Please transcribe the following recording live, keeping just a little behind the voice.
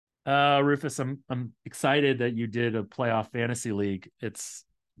Rufus, I'm excited that you did a playoff fantasy league. It's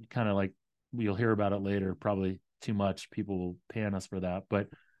kind of like you'll hear about it later. Probably too much. People will pan us for that. But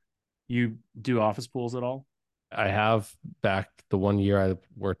you do office pools at all? I have back the 1 year I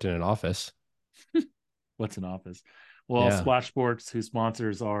worked in an office. What's an office? Well, Yeah. Splash Sports, who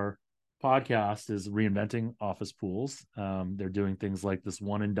sponsors our podcast, is reinventing office pools. They're doing things like this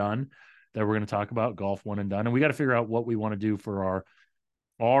one and done that we're going to talk about, golf one and done, and we got to figure out what we want to do for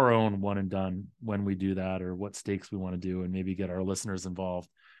our own one and done when we do that, or what stakes we want to do, and maybe get our listeners involved.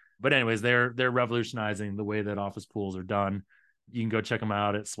 But anyways, they're revolutionizing the way that office pools are done. You can go check them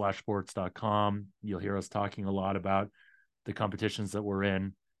out at splashsports.com. You'll hear us talking a lot about the competitions that we're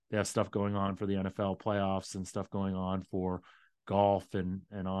in. They have stuff going on for the NFL playoffs and stuff going on for golf and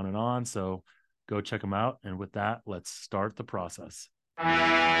on and on. So go check them out. And with that, let's start the process.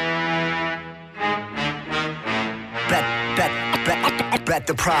 Bet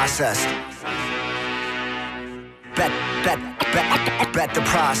the process. Bet the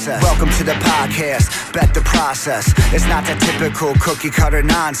process. Welcome to the podcast. Bet the process. It's not that typical cookie cutter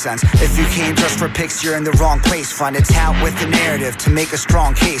nonsense. If you came just for picks, you're in the wrong place. Find a tout with the narrative to make a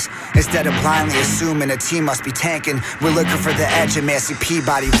strong case. Instead of blindly assuming a team must be tanking, we're looking for the edge in Massey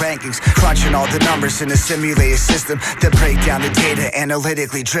Peabody rankings, crunching all the numbers in a simulated system that break down the data,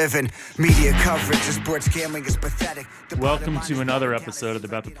 analytically driven. Media coverage of sports gambling is pathetic. Welcome to another episode of the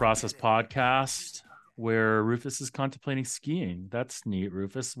Bet the Process podcast, where Rufus is contemplating skiing. That's neat,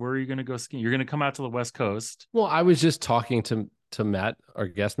 Rufus. Where are you going to go skiing? You're going to come out to the West Coast. Well, I was just talking to Matt, our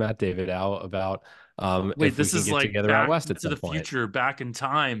guest Matt Davidow, about Wait, if we this can is get like together out back west at to some the point. future, back in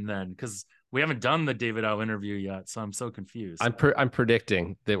time then, because we haven't done the Davidow interview yet, so I'm so confused. I'm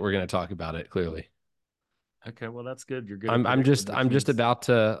predicting that we're going to talk about it clearly. Okay, well, that's good. You're good at I'm predicting, just which I'm just means about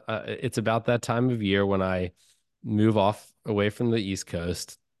to. It's about that time of year when I move off away from the East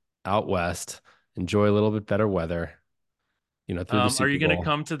Coast, out west, enjoy a little bit better weather. Through the Are Super you going to Bowl.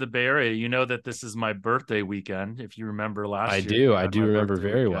 come to the Bay Area? You know that this is my birthday weekend. If you remember I last year, do. we I had do my remember birthday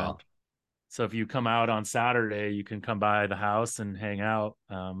very weekend. well. So if you come out on Saturday, you can come by the house and hang out.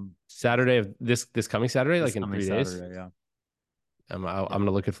 Saturday of this coming Saturday, This like in coming 3 days. Saturday, yeah. I'm Yeah. gonna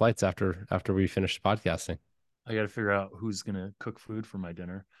look at flights after we finish podcasting. I got to figure out who's going to cook food for my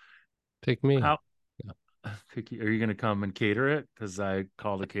dinner. Pick me. How are you going to come and cater it? Because I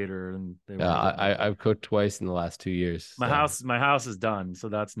called a caterer and they Yeah, want to get my food. I've cooked twice in the last 2 years. My So house is done, so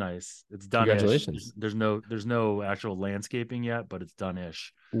that's nice. It's done-ish. congratulations. There's no actual landscaping yet, but it's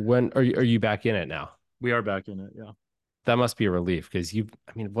done-ish. When are you back in it now? We are back in it, yeah. That must be a relief because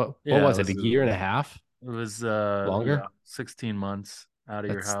I mean, what Yeah, was it? A year and a half it was yeah, longer? 16 months out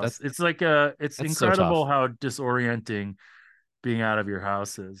of your That's house. It's that's so incredible tough. how disorienting being out of your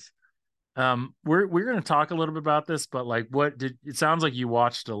house is. We're going to talk a little bit about this, but like, it sounds like you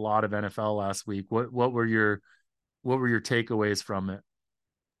watched a lot of NFL last week. What were your takeaways from it?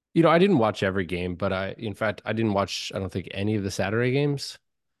 I didn't watch every game, but in fact, I didn't watch, I don't think any of the Saturday games.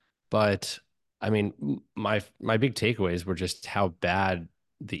 But I mean, my big takeaways were just how bad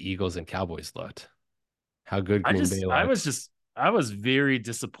the Eagles and Cowboys looked, how good I Green just Bay I was looked. just I was very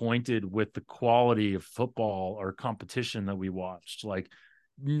disappointed with the quality of football or competition that we watched. Like,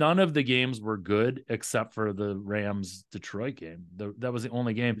 none of the games were good except for the Rams Detroit game. That was the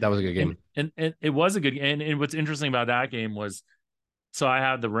only game. That was a good And game. and it was a good game. And what's interesting about that game was, so I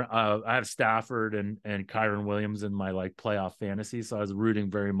have Stafford and Kyron Williams in my like playoff fantasy. So I was rooting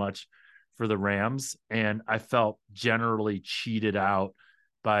very much for the Rams, and I felt generally cheated out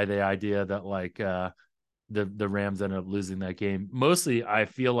by the idea that like the Rams ended up losing that game. Mostly, I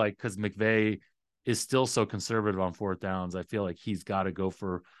feel like because McVay is still so conservative on fourth downs, I feel like he's got to go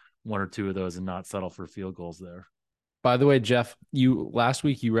for one or two of those and not settle for field goals there. By the way, Jeff, you last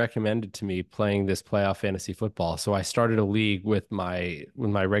week you recommended to me playing this playoff fantasy football. So I started a league with my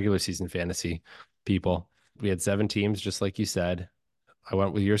regular season fantasy people. We had 7 teams, just like you said. I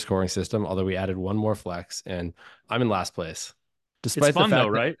went with your scoring system, although we added one more flex, and I'm in last place. It's Despite the fun though,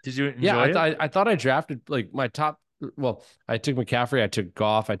 fact that, right? Did you yeah, enjoy it? I thought I drafted like my top. Well, I took McCaffrey, I took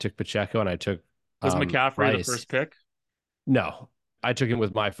Goff, I took Pacheco, and I took Was McCaffrey the Rice. first pick? No, I took him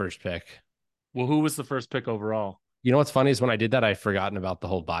with my first pick. Well, who was the first pick overall? You know what's funny is when I did that, I'd forgotten about the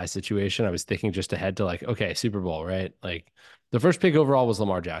whole buy situation. I was thinking just ahead to like, okay, Super Bowl, right? Like the first pick overall was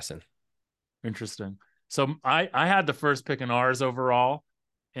Lamar Jackson. Interesting. So I had the first pick in ours overall,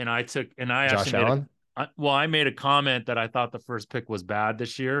 and I actually Josh Allen. I made a comment that I thought the first pick was bad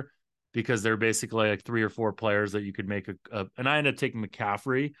this year because they're basically like three or four players that you could make and I ended up taking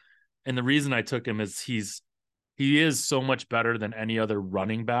McCaffrey, and the reason I took him is he is so much better than any other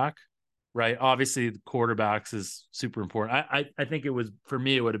running back right? Obviously, the quarterbacks is super important. I think it was, for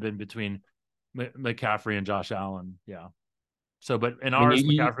me, it would have been between McCaffrey and Josh Allen. Yeah. So, but in I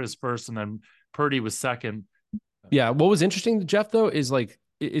mean, ours, McCaffrey was first, and then Purdy was second. yeah. What was interesting, Jeff, though, is like,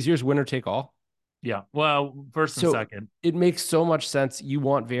 is yours winner take all? Yeah. Well, first and So second. it makes so much sense. You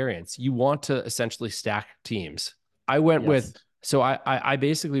want variance. You want to essentially stack teams. I went with, Yes. so I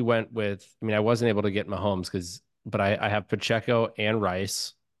basically went with, I mean, I wasn't able to get Mahomes but I have Pacheco and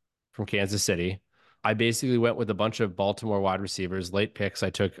Rice from Kansas City. I basically went with a bunch of Baltimore wide receivers, late picks.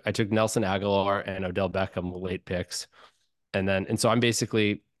 I took Nelson Aguilar and Odell Beckham late picks. And so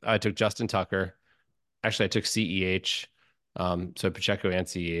I took Justin Tucker. Actually, I took CEH. So Pacheco and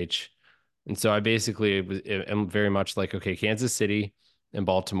CEH. And so I basically am very much like, okay, Kansas City and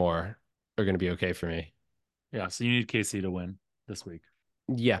Baltimore are going to be okay for me. Yeah. So you need KC to win this week.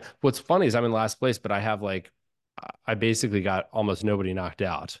 Yeah. What's funny is I'm in last place, but I basically got almost nobody knocked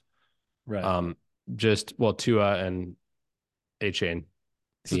out. Right. Tua and A-Chain.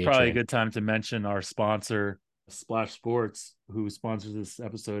 This is probably a good time to mention our sponsor, Splash Sports, who sponsors this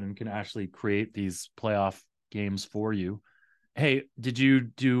episode and can actually create these playoff games for you. Hey, do you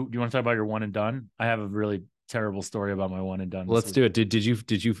want to talk about your one and done? I have a really terrible story about my one and done. Let's do it. Did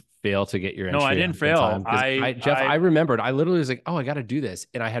you fail to get your entry? No, I didn't fail. I remembered. I literally was like, oh, I got to do this,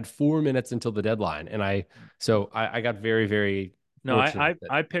 and I had 4 minutes until the deadline, and I got very, very fortunate.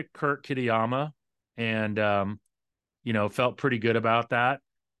 I picked Kurt Kitayama, and felt pretty good about that,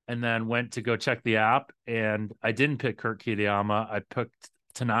 and then went to go check the app, and I didn't pick Kurt Kitayama. I picked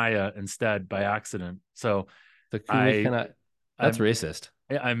Tanaya instead by accident. So That's I'm racist.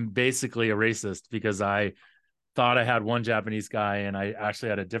 I'm basically a racist because I thought I had one Japanese guy and I actually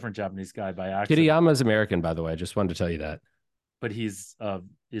had a different Japanese guy by accident. Kitayama is American, by the way. I just wanted to tell you that. But is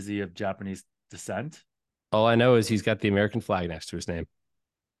he of Japanese descent? All I know is he's got the American flag next to his name.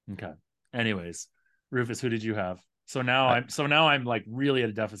 Okay. Anyways, Rufus, who did you have? So now I'm like really at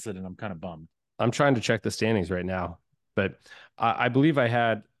a deficit and I'm kind of bummed. I'm trying to check the standings right now, but I believe I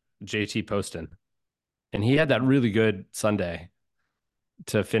had JT Poston, and he had that really good Sunday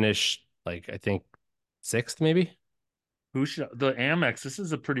to finish, like, I think sixth, maybe. The Amex? This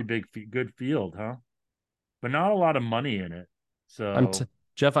is a pretty good field, huh? But not a lot of money in it. So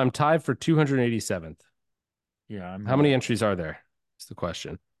Jeff, I'm tied for 287th. Yeah. How many entries are there? That's the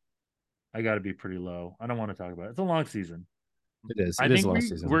question. I got to be pretty low. I don't want to talk about it. It's a long season. It is. I think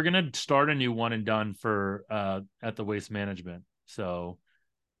we're going to start a new one and done for at the Waste Management. So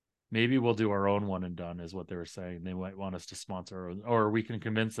maybe we'll do our own one and done, is what they were saying. They might want us to sponsor our own, or we can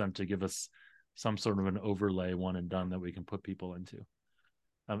convince them to give us some sort of an overlay one and done that we can put people into.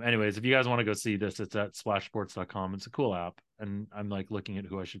 Anyways, if you guys want to go see this, it's at splashsports.com. It's a cool app. And I'm like looking at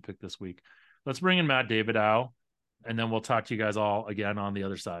who I should pick this week. Let's bring in Matt Davidow, and then we'll talk to you guys all again on the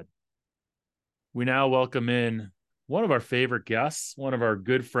other side. We now welcome in one of our favorite guests, one of our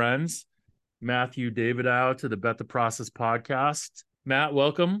good friends, Matthew Davidow, to the Bet the Process podcast. Matt,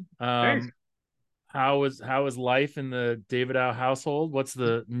 welcome. Thanks. How is life in the Davidow household? What's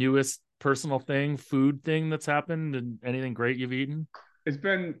the newest personal food thing that's happened, and anything great you've eaten? It's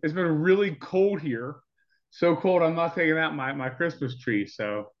been really cold here. So cold I'm not taking out my Christmas tree.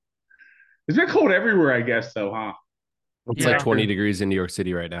 So it's been cold everywhere, I guess, though, huh? It's like 20 degrees in New York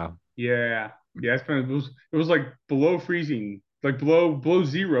City right now. Yeah. It was like below freezing, like below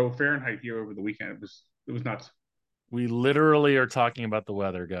 0 Fahrenheit here over the weekend. It was nuts. We literally are talking about the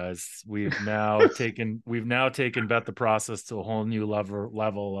weather, guys. We've now taken Bet the Process to a whole new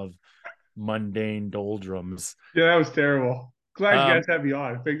level of mundane doldrums. Yeah, that was terrible. Glad you guys have me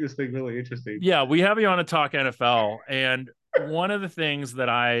on. I think this thing really interesting. Yeah, we have you on to talk NFL. And one of the things that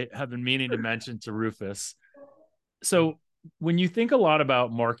I have been meaning to mention to Rufus. So when you think a lot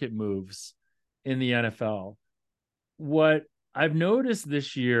about market moves in the NFL, what I've noticed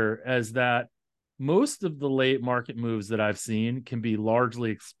this year is that most of the late market moves that I've seen can be largely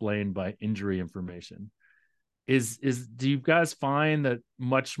explained by injury information. Do you guys find that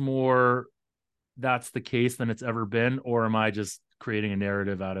much more that's the case than it's ever been, or am I just creating a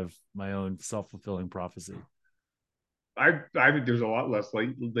narrative out of my own self-fulfilling prophecy? I think there's a lot less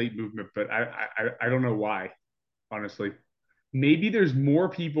late movement, but I don't know why, honestly. Maybe there's more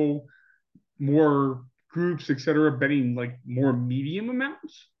people, more groups, etc., betting like more medium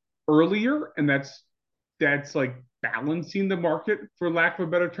amounts earlier, and that's like balancing the market, for lack of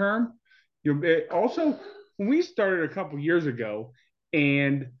a better term. Also, when we started a couple years ago,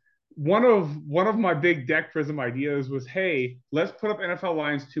 and one of my big deck prism ideas was, hey, let's put up NFL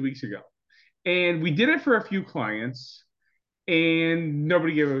lines 2 weeks ago, and we did it for a few clients, and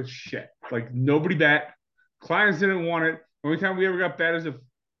nobody gave a shit. Like, nobody bet. Clients didn't want it. The only time we ever got bet is if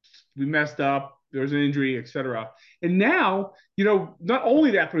we messed up. There was an injury, etc. And now, not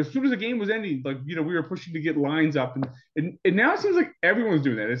only that, but as soon as the game was ending, like, we were pushing to get lines up, and now it seems like everyone's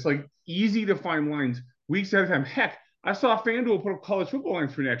doing that. It's like easy to find lines weeks at a time. Heck, I saw FanDuel put up college football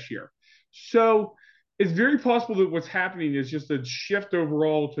lines for next year. So it's very possible that what's happening is just a shift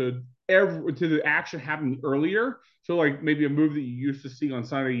overall to the action happening earlier. So like maybe a move that you used to see on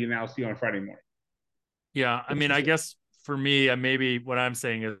Sunday, you now see on Friday morning. Yeah, I mean, I guess for me, maybe what I'm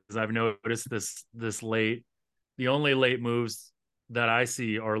saying is I've noticed this late. The only late moves that I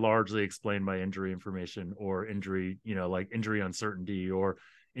see are largely explained by injury information or injury, like injury uncertainty or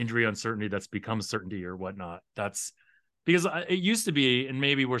injury uncertainty that's become certainty or whatnot. That's because it used to be, and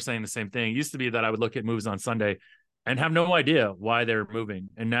maybe we're saying the same thing. It used to be that I would look at moves on Sunday and have no idea why they're moving.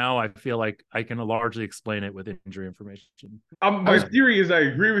 And now I feel like I can largely explain it with injury information. My theory is, I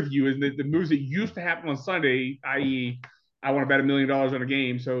agree with you, is that the moves that used to happen on Sunday, i.e., I want to bet $1 million on a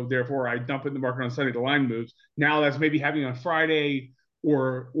game, so therefore I dump it in the market on Sunday, the line moves. Now that's maybe happening on Friday,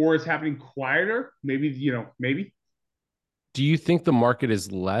 or it's happening quieter. Maybe. Do you think the market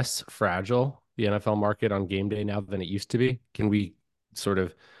is less fragile, the NFL market on game day now, than it used to be? Can we sort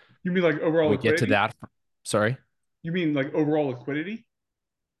of You mean like overall we get to liquidity? that? Sorry. You mean like overall liquidity?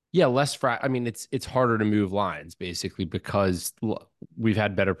 Yeah, I mean, it's harder to move lines basically because we've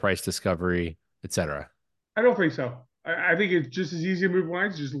had better price discovery, et cetera. I don't think so. I think it's just as easy to move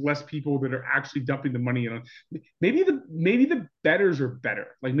lines, just less people that are actually dumping the money in. Maybe the betters are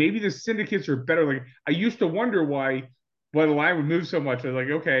better. Like maybe the syndicates are better. Like I used to wonder why the line would move so much. I was like,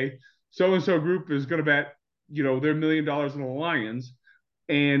 okay, so and so group is going to bet their $1 million on the Lions,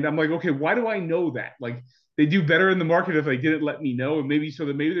 and I'm like, okay, why do I know that? Like they do better in the market if they didn't let me know, and maybe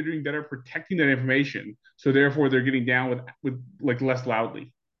they're doing better protecting that information. So therefore, they're getting down with like less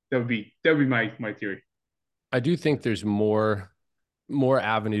loudly. That would be my theory. I do think there's more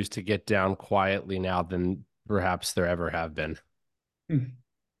avenues to get down quietly now than perhaps there ever have been. I think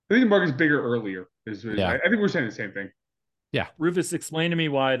the market's bigger earlier. Yeah. I think we're saying the same thing. Yeah. Rufus, explain to me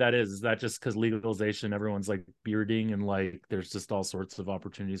why that is. Is that just because legalization, everyone's like bearding and like there's just all sorts of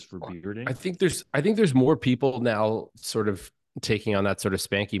opportunities for bearding? I think there's more people now sort of taking on that sort of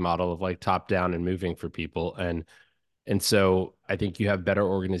spanky model of like top down and moving for people. And so I think you have better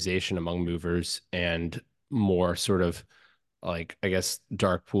organization among movers and more sort of like, I guess,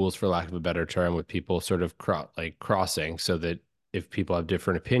 dark pools, for lack of a better term, with people sort of crossing, so that if people have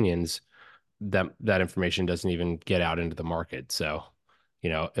different opinions, that information doesn't even get out into the market. So,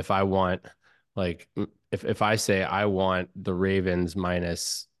 if I want, like, if I say I want the Ravens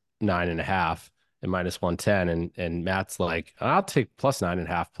 -9.5 and -110, and Matt's like, I'll take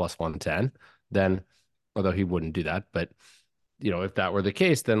 +9.5 +110, then, although he wouldn't do that, but if that were the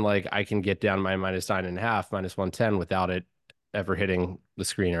case, then like I can get down my -9.5 -110 without it ever hitting the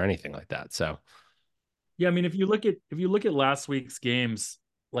screen or anything like that. So yeah, I mean, if you look at last week's games,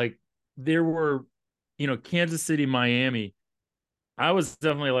 like there were, Kansas City, Miami. I was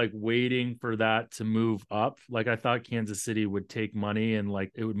definitely like waiting for that to move up. Like I thought Kansas City would take money and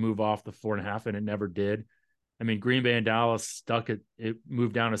like it would move off the 4.5, and it never did. I mean, Green Bay and Dallas it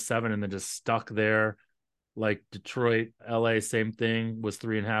moved down to 7 and then just stuck there. Like Detroit, LA, same thing, was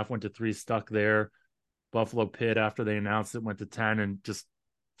 3.5, went to 3, stuck there. Buffalo Pitt, after they announced it, went to 10 and just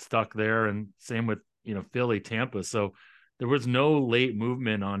stuck there. And same with, Philly, Tampa. So there was no late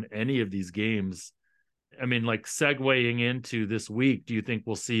movement on any of these games. I mean, like segueing into this week, do you think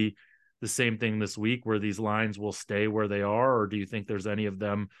we'll see the same thing this week where these lines will stay where they are? Or do you think there's any of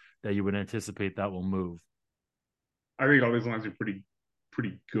them that you would anticipate that will move? I think all these lines are pretty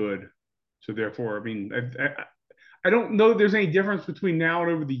good. So therefore, I mean, I don't know that there's any difference between now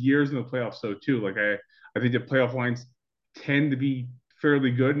and over the years in the playoffs, though, too. Like I think the playoff lines tend to be fairly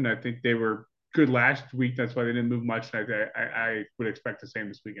good, and I think they were good last week. That's why they didn't move much. I would expect the same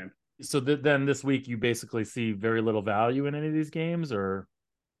this weekend. So then this week you basically see very little value in any of these games, or?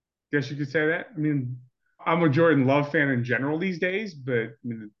 Guess you could say that. I mean, I'm a Jordan Love fan in general these days, but I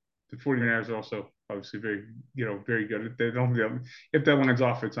mean, the 49ers are also obviously very good. If that line's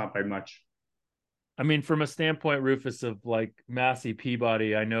off, it's not by much. I mean, from a standpoint, Rufus, of like Massey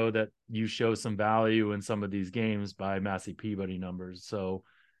Peabody, I know that you show some value in some of these games by Massey Peabody numbers. So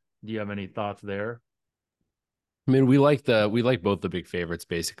do you have any thoughts there? I mean, we like both the big favorites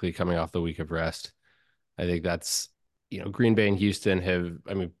basically coming off the week of rest. I think that's, Green Bay and Houston have,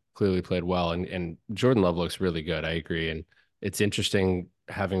 I mean, clearly played well, and Jordan Love looks really good. I agree. And it's interesting,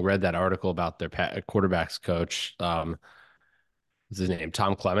 having read that article about their quarterbacks coach, what's his name,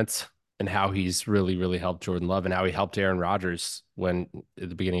 Tom Clements, and how he's really, really helped Jordan Love, and how he helped Aaron Rodgers when at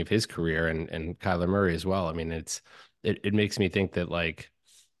the beginning of his career, and Kyler Murray as well. I mean, it makes me think that, like,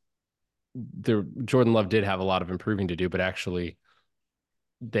 Jordan Love did have a lot of improving to do, but actually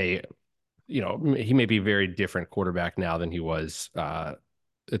they, he may be a very different quarterback now than he was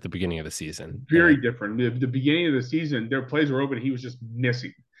at the beginning of the season. Very different. The beginning of the season, their plays were open. He was just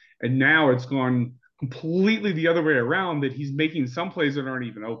missing. And now it's gone completely the other way around, that he's making some plays that aren't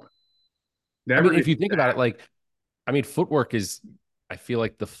even open. Never if you think about it, footwork is, I feel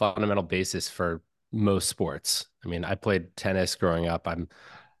like, the fundamental basis for most sports. I played tennis growing up. I'm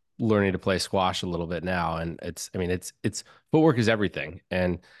learning to play squash a little bit now. And it's footwork is everything.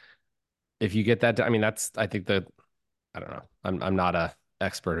 And if you get that, I think I don't know. I'm not a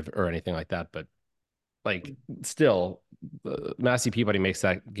expert or anything like that, but still, Massey Peabody makes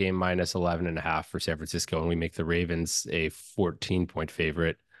that game minus 11.5 for San Francisco, and we make the Ravens a 14-point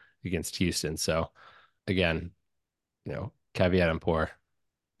favorite against Houston. So again, caveat emptor.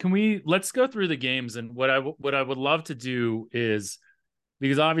 Let's go through the games, and what I would love to do is,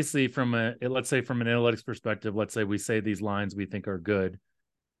 because obviously let's say from an analytics perspective, let's say we say these lines we think are good,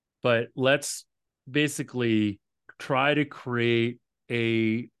 but let's basically try to create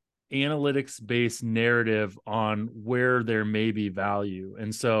a analytics-based narrative on where there may be value.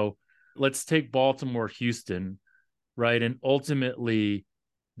 And so let's take Baltimore, Houston, right? And ultimately,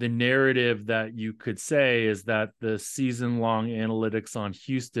 the narrative that you could say is that the season-long analytics on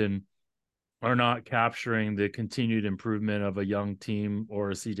Houston are not capturing the continued improvement of a young team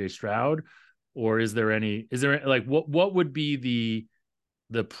or a CJ Stroud, or is there what would be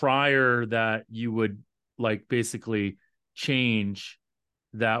the prior that you would basically change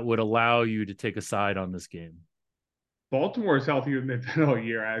that would allow you to take a side on this game? Baltimore is healthier than they've been all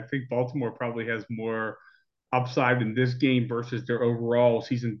year. I think Baltimore probably has more upside in this game versus their overall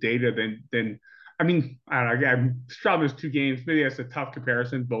season data than I don't know. I'm Stroud missed 2 games. Maybe that's a tough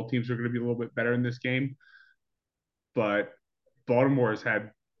comparison. Both teams are going to be a little bit better in this game, but Baltimore has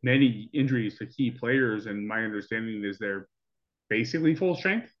had many injuries to key players, and my understanding is they're basically full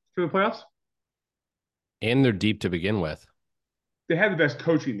strength for the playoffs. And they're deep to begin with. They had the best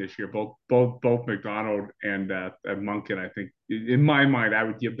coaching this year, both McDonald and Monken. I think, in my mind, I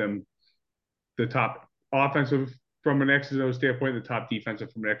would give them the top offensive from an X's and O standpoint, the top defensive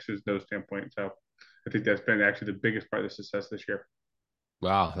from an X's and O standpoint. So I think that's been actually the biggest part of the success this year.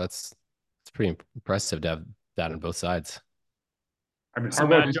 Wow, that's pretty impressive to have that on both sides.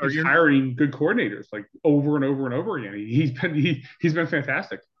 Harbaugh just keeps hiring good coordinators over and over and over again. He's been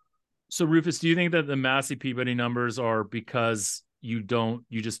fantastic. So Rufus, do you think that the Massey Peabody numbers are because you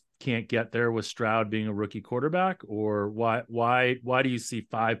just can't get there with Stroud being a rookie quarterback, or why do you see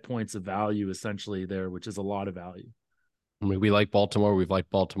 5 points of value essentially there, which is a lot of value? We like Baltimore. We've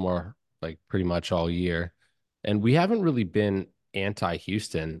liked Baltimore pretty much all year, and we haven't really been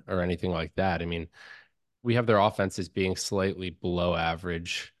anti-Houston or anything like that. We have their offenses being slightly below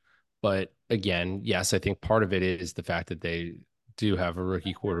average, but again, yes, I think part of it is the fact that they do have a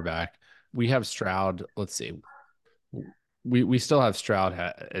rookie quarterback. We have Stroud. Let's see. We still have Stroud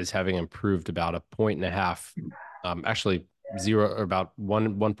as having improved about 1.5 points, actually about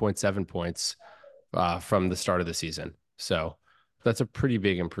 1.7 points from the start of the season. So that's a pretty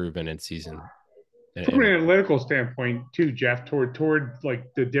big improvement in season. From an analytical standpoint too, Jeff, toward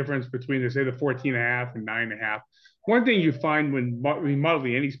the difference between, say, the 14.5 and 9.5. One thing you find when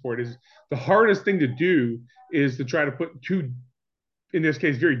modeling any sport is the hardest thing to do is to try to put two, in this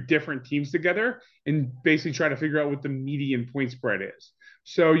case, very different teams together and basically try to figure out what the median point spread is.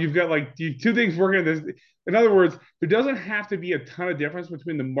 So you've got the 2 things working on this. In other words, there doesn't have to be a ton of difference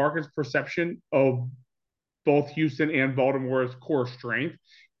between the market's perception of both Houston and Baltimore's core strength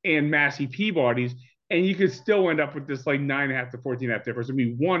and Massey Peabody's, and you could still end up with this 9.5 to 14.5 difference.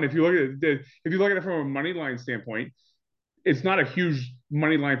 One, if you look at it from a money line standpoint, it's not a huge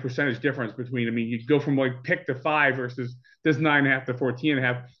money line percentage difference between. You go from pick to 5 versus this 9.5 to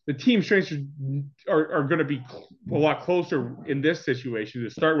 14.5. The team strengths are going to be a lot closer in this situation to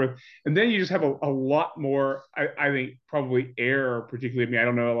start with, and then you just have a lot more. I think probably error, particularly. I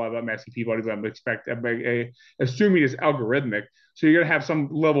don't know a lot about Massey Peabody, but I'm assuming it's algorithmic. So you're going to have some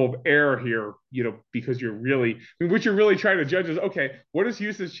level of error here, because you're really, what you're really trying to judge is, okay, what is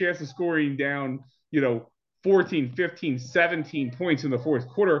Houston's chance of scoring down, 14, 15, 17 points in the fourth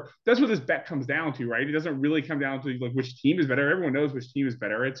quarter? That's what this bet comes down to, right? It doesn't really come down to which team is better. Everyone knows which team is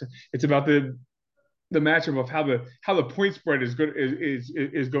better. It's about the matchup of how the point spread is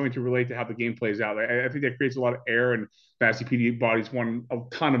going to relate to how the game plays out. I think that creates a lot of error, and Massey Peabody's won a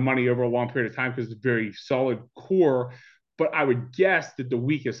ton of money over a long period of time because it's a very solid core. But I would guess that the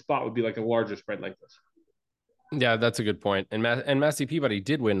weakest spot would be a larger spread like this. Yeah, that's a good point. And Massey Peabody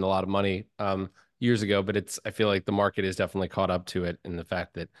did win a lot of money years ago, but I feel like the market is definitely caught up to it in the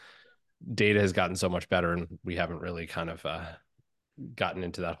fact that data has gotten so much better, and we haven't really kind of gotten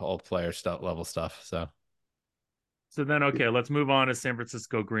into that whole player level stuff. So then, okay, let's move on to San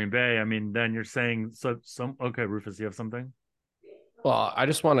Francisco, Green Bay. I mean, then you're saying okay, Rufus, you have something? Well, I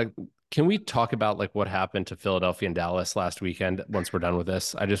just want to. Can we talk about like what happened to Philadelphia and Dallas last weekend? Once we're done with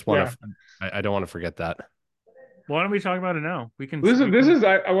this, I just want to. I don't want to forget that. Why don't we talk about it now? We can. This is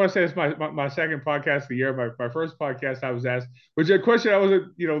I want to say it's my second podcast of the year. My first podcast I was asked, which a question I was, like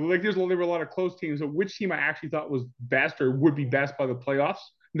there were a lot of close teams. So which team I actually thought was best or would be best by the playoffs?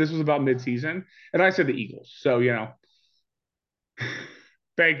 This was about midseason, and I said the Eagles. So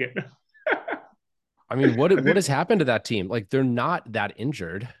bank it. I mean, what has happened to that team? Like they're not that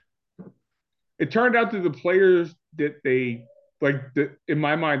injured. It turned out that the players that they in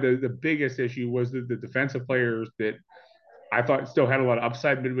my mind, the biggest issue was the defensive players that I thought still had a lot of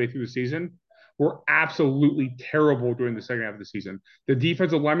upside midway through the season were absolutely terrible during the second half of the season. The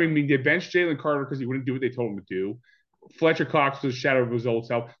defensive linemen, I mean, they benched Jalen Carter because he wouldn't do what they told him to do. Fletcher Cox was a shadow of his old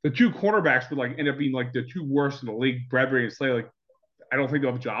self. The two cornerbacks would end up being like the two worst in the league. Bradbury and Slay, I don't think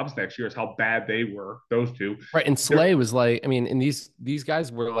they'll have jobs next year. Is how bad they were. Those two, right? And Slay was like, I mean, and these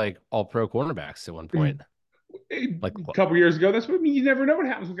guys were like all pro cornerbacks at one point. Like a couple years ago, that's what I mean. You never know what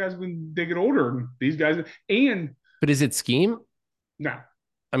happens when guys when they get older. These guys but is it scheme? No.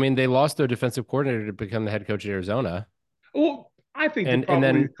 I mean, they lost their defensive coordinator to become the head coach at Arizona. Well, I think and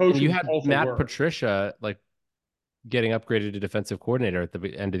then you had Matt Patricia getting upgraded to defensive coordinator at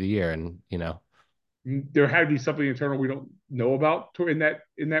the end of the year, and there had to be something internal we don't know about in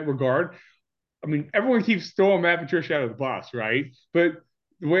that regard. I mean, everyone keeps throwing Matt Patricia out of the bus, right? But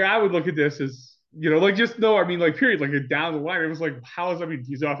the way I would look at this is, period, down the line, it was like,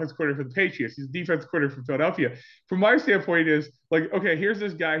 he's offense coordinator for the Patriots, he's defense coordinator for Philadelphia. From my standpoint, is okay, here's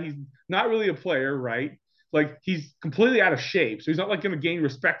this guy, he's not really a player, right? He's completely out of shape, so he's not going to gain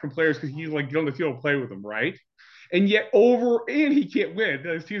respect from players because he's get on the field and play with them, right? And yet he can't win.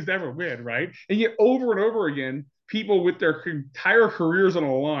 His teams never win, right? And yet over and over again, people with their entire careers on the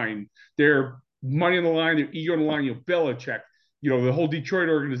line, their money on the line, their ego on the line, Belichick, the whole Detroit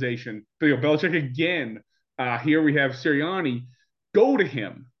organization, Belichick again. Here we have Sirianni. Go to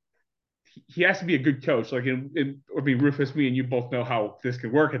him. He has to be a good coach. Rufus, me and you both know how this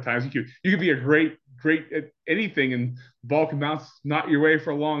can work at times. You could be a great at anything, and the ball can bounce not your way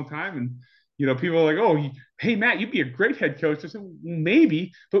for a long time. And people are like, oh, hey, Matt, you'd be a great head coach. I said, well,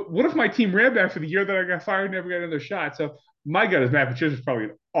 maybe, but what if my team ran back for the year that I got fired and never got another shot? So my gut is Matt Patricia is probably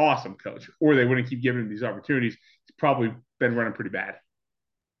an awesome coach, or they wouldn't keep giving him these opportunities. He's probably been running pretty bad.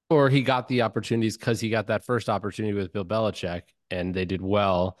 Or he got the opportunities because he got that first opportunity with Bill Belichick, and they did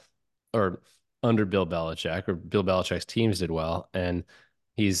well, or under Bill Belichick, or Bill Belichick's teams did well, and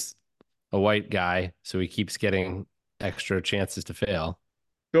he's a white guy, so he keeps getting extra chances to fail.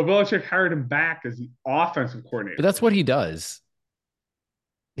 Bill Belichick hired him back as the offensive coordinator. But that's what he does.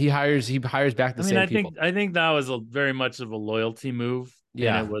 He hires back the same people. I think that was very much of a loyalty move.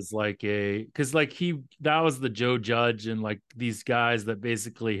 Yeah. And it was because that was the Joe Judge and these guys that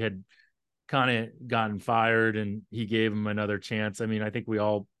basically had kind of gotten fired, and he gave them another chance. I mean, I think we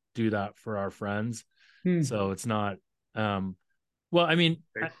all do that for our friends. So it's not, well, I mean,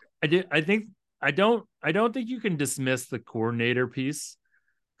 I don't think you can dismiss the coordinator piece,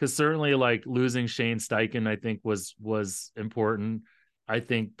 because certainly losing Shane Steichen, I think was important. I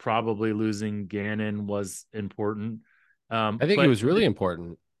think probably losing Gannon was important. I think it was really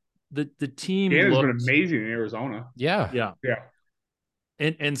important. The team Gannon's been amazing in Arizona. Yeah.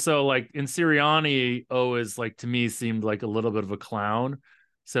 And so in Sirianni, is to me seemed like a little bit of a clown.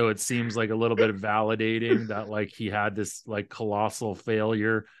 So it seems like a little bit of validating that he had this colossal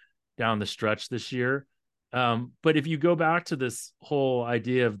failure down the stretch this year. But if you go back to this whole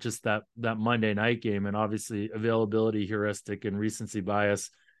idea of just that Monday night game, and obviously availability heuristic and recency bias,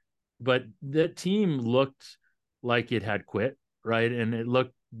 but the team looked like it had quit, right? And it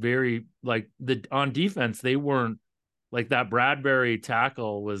looked very on defense, they weren't that Bradbury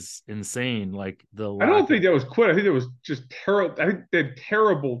tackle was insane. I don't think that was quit. I think it was just terrible. I think they had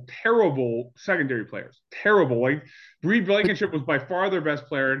terrible secondary players. Terrible. Reed Blankenship was by far their best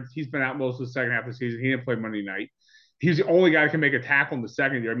player. He's been out most of the second half of the season. He didn't play Monday night. He's the only guy who can make a tackle in the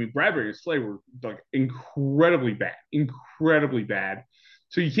secondary. I mean, Bradbury and Slay were incredibly bad.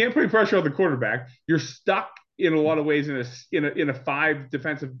 So you can't put pressure on the quarterback. You're stuck in a lot of ways in a 5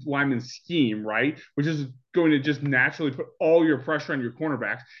 defensive lineman scheme, right? Which is going to just naturally put all your pressure on your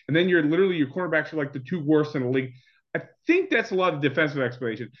cornerbacks. And then your cornerbacks are the 2 worst in the league. I think that's a lot of defensive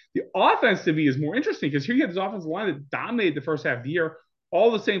explanation. The offense to me is more interesting, because here you have this offensive line that dominated the first half of the year, all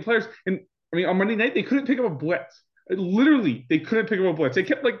the same players. And I mean, on Monday night, they couldn't pick up a blitz. Literally, they couldn't pick up a blitz. They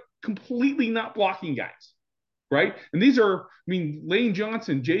kept completely not blocking guys, right? And these are, I mean, Lane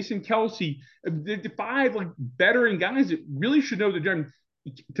Johnson, Jason Kelsey, the five like veteran guys that really should know the job.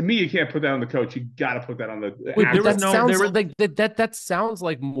 To me, you can't put that on the coach. You got to put that on the. Wait, but that there was sounds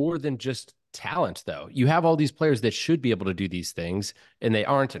like more than just talent, though. You have all these players that should be able to do these things, and they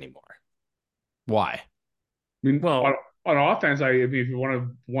aren't anymore. Why? I mean, well, on offense, I mean, if you want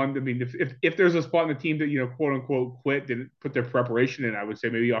to one, I mean, if there's a spot in the team that quote unquote quit, didn't put their preparation in, I would say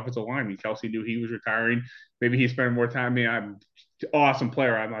maybe offensive line. I mean, Kelsey knew he was retiring. Maybe he's spending more time. I mean, I'm an awesome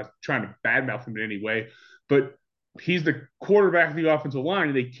player. I'm not trying to badmouth him in any way, but he's the quarterback of the offensive line,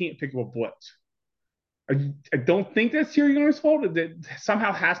 and they can't pick up a blitz. I don't think that's Sirianni's fault. That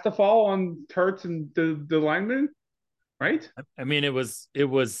somehow has to fall on Hurts and the linemen, right? I mean, it was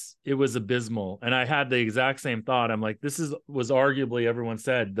abysmal, and I had the exact same thought. I'm like, was arguably, everyone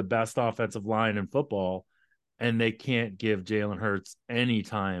said, the best offensive line in football, and they can't give Jalen Hurts any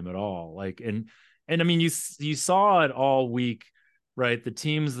time at all. Like, and I mean, you saw it all week, right? The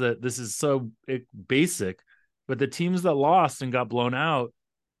teams that, this is so basic, but the teams that lost and got blown out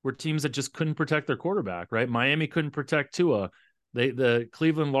were teams that just couldn't protect their quarterback, right? Miami couldn't protect Tua. The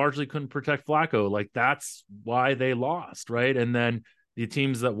Cleveland largely couldn't protect Flacco. Like, that's why they lost, right? And then the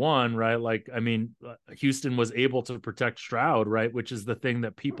teams that won, right? Like, I mean, Houston was able to protect Stroud, right? Which is the thing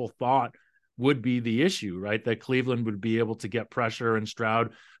that people thought would be the issue, right? That Cleveland would be able to get pressure, and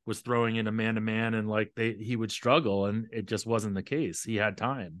Stroud was throwing in a man-to-man, and like he would struggle, and it just wasn't the case. He had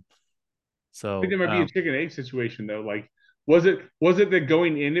time. So I think there might be a chicken egg situation though. Like, was it that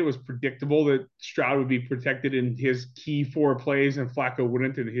going in it was predictable that Stroud would be protected in his key four plays and Flacco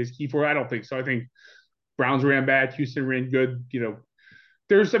wouldn't in his key four? I don't think so. I think Browns ran bad, Houston ran good.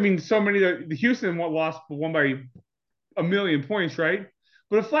 There's, I mean, so many the Houston won by a million points, right?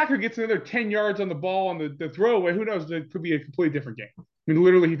 But if Flacco gets another 10 yards on the ball on the throwaway, who knows? It could be a completely different game. I mean,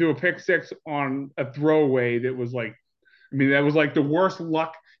 literally, he threw a pick six on a throwaway that was like, I mean, that was like the worst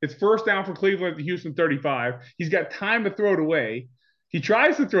luck. It's first down for Cleveland at the Houston 35. He's got time to throw it away. He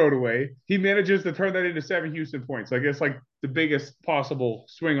tries to throw it away. He manages to turn that into 7 Houston points. Like, it's like the biggest possible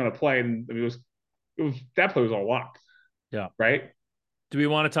swing on a play. And I mean, it was that play was all luck. Yeah. Right. Do we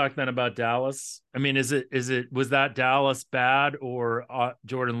want to talk then about Dallas? I mean, was that Dallas bad, or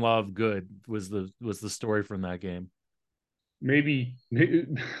Jordan Love good? Was the story from that game? Maybe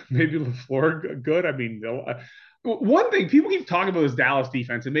LaFleur good. I mean, one thing people keep talking about is Dallas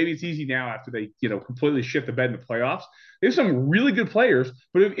defense, and maybe it's easy now after they completely shit the bed in the playoffs. They have some really good players,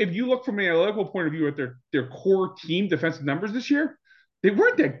 but if you look from an analytical point of view at their core team defensive numbers this year, they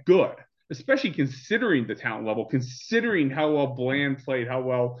weren't that good, especially considering the talent level, considering how well Bland played, how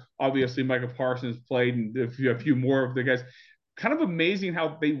well obviously Michael Parsons played, and a few more of the guys. Kind of amazing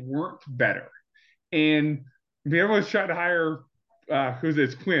how they weren't better. And I mean, everyone's trying to hire who's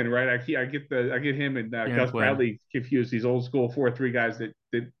it's Quinn, right? I get him and Gus Quinn. Bradley confused. These old school 4-3 guys that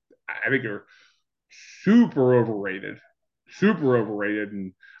I think are super overrated.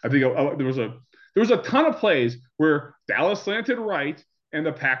 And I think there was a ton of plays where Dallas slanted right and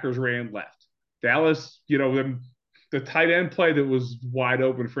the Packers ran left. Dallas, the tight end play that was wide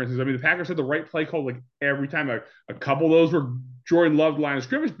open, for instance. I mean, the Packers had the right play call like every time. A couple of those were Jordan Love line of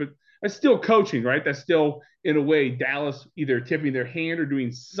scrimmage, but that's still coaching, right? That's still, in a way, Dallas either tipping their hand or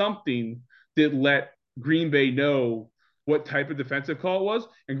doing something that let Green Bay know what type of defensive call it was.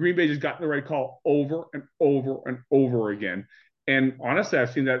 And Green Bay just got the right call over and over and over again. And honestly,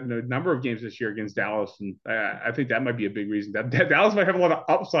 I've seen that in a number of games this year against Dallas, and I think that might be a big reason. That Dallas might have a lot of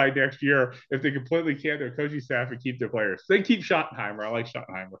upside next year if they completely can their coaching staff and keep their players. They keep Schottenheimer. I like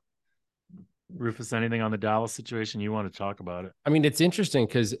Schottenheimer. Rufus, anything on the Dallas situation you want to talk about it? I mean, it's interesting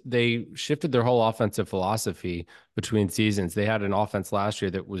because they shifted their whole offensive philosophy between seasons. They had an offense last year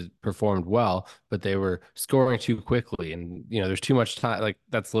that was performed well, but they were scoring too quickly, and there's too much time. Like,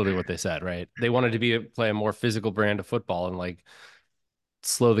 that's literally what they said, right? They wanted to play a more physical brand of football and like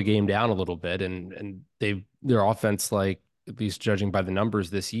slow the game down a little bit, and their offense, like, at least judging by the numbers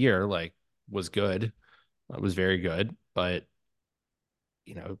this year, like, was good. It was very good, but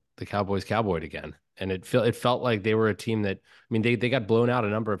the Cowboys cowboyed again. And it felt like they were a team that, I mean, they got blown out a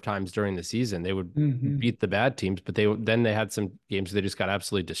number of times during the season. They would beat the bad teams, but they had some games where they just got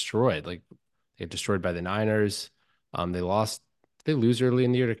absolutely destroyed. Like, they got destroyed by the Niners. They lost. Did they lose early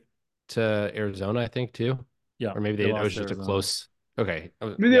in the year to Arizona, I think, too? Yeah. Or maybe it was just Arizona. A close. Okay. I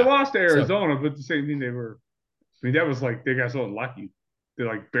mean, they lost to Arizona, but the same thing they were. I mean, that was like they got so unlucky. They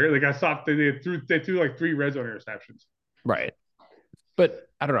like barely got stopped. They threw like 3 red zone interceptions. Right. But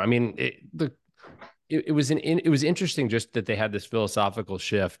I don't know. I mean, it was interesting just that they had this philosophical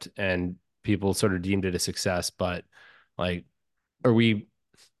shift and people sort of deemed it a success. But like, are we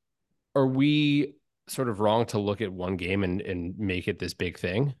are we sort of wrong to look at one game and make it this big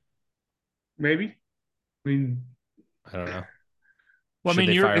thing? Maybe. I mean, I don't know. Well, I Should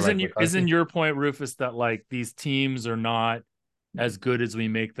mean, they fire Mike isn't McCarthy? your point, Rufus, that like these teams are not as good as we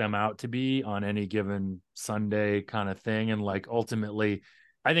make them out to be on any given Sunday kind of thing, and like ultimately,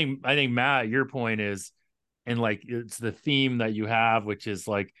 I think Matt, your point is, and like it's the theme that you have, which is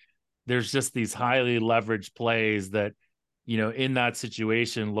like there's just these highly leveraged plays that, in that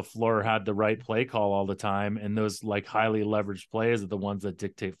situation, LaFleur had the right play call all the time, and those like highly leveraged plays are the ones that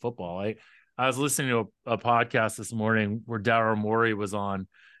dictate football. I was listening to a podcast this morning where Daryl Morey was on,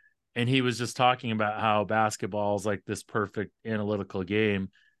 and he was just talking about how basketball is like this perfect analytical game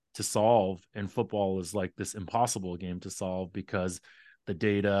to solve, and football is like this impossible game to solve because the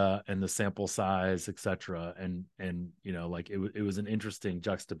data and the sample size, etc. And like it was an interesting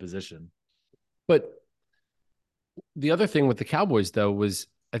juxtaposition. But the other thing with the Cowboys, though, was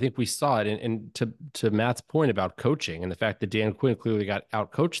I think we saw it, and to Matt's point about coaching and the fact that Dan Quinn clearly got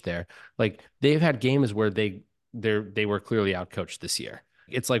out coached there. Like they've had games where they were clearly out coached this year.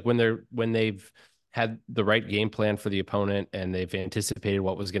 It's like when they've had the right game plan for the opponent and they've anticipated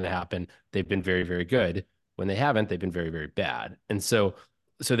what was going to happen, they've been very, very good. When they haven't, they've been very, very bad. And so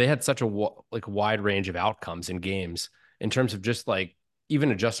they had such a like wide range of outcomes in games in terms of just like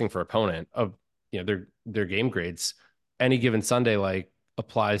even adjusting for opponent of their game grades. Any given Sunday like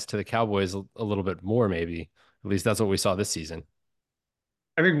applies to the Cowboys a little bit more, maybe. At least that's what we saw this season.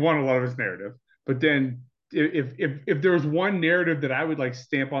 I think one, a lot of it's narrative, but then if there was one narrative that I would like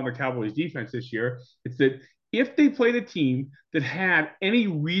stamp on the Cowboys defense this year, it's that if they played a team that had any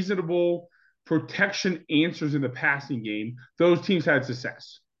reasonable protection answers in the passing game, those teams had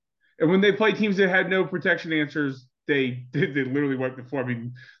success. And when they play teams that had no protection answers, they literally wiped the floor. I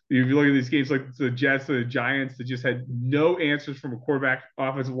mean, if you look at these games like the Jets or the Giants that just had no answers from a quarterback,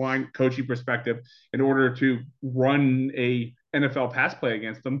 offensive line, coaching perspective in order to run a NFL pass play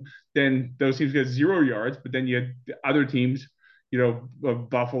against them, then those teams get 0 yards. But then you had other teams,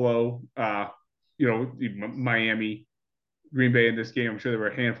 Buffalo, Miami, Green Bay in this game. I'm sure there were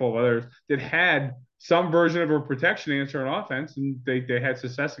a handful of others that had some version of a protection answer on offense, and they had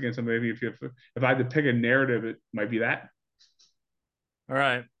success against them. Maybe if I had to pick a narrative, it might be that. All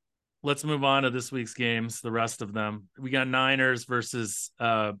right, let's move on to this week's games. The rest of them, we got Niners versus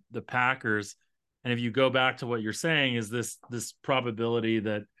the Packers, and if you go back to what you're saying, is this probability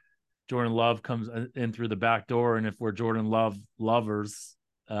that Jordan Love comes in through the back door, and if we're Jordan Love lovers,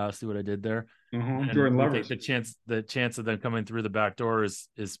 see what I did there? And Jordan we Lovers. think the chance of them coming through the back door is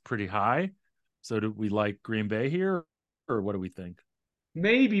pretty high. So do we like Green Bay here, or what do we think?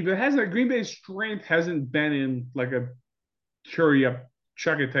 Maybe, but hasn't Green Bay's strength hasn't been in like a curry up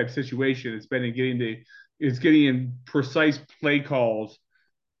chuck it type situation. It's been in getting in precise play calls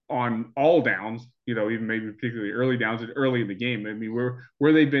on all downs, even maybe particularly early downs and early in the game. I mean,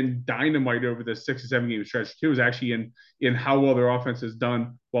 where they've been dynamite over the 6 to 7 game stretch too is actually in how well their offense has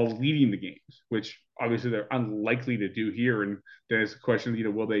done while leading the games, which obviously they're unlikely to do here. And then it's a question,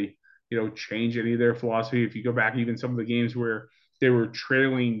 will they, change any of their philosophy? If you go back even some of the games where they were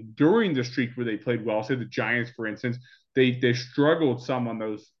trailing during the streak where they played well, say the Giants, for instance, they struggled some on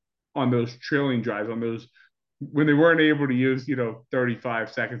those trailing drives, on those when they weren't able to use 35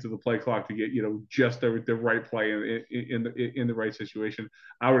 seconds of the play clock to get just the right play in the right situation.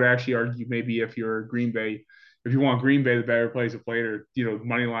 I would actually argue maybe if you're Green Bay, if you want Green Bay, the better plays to play are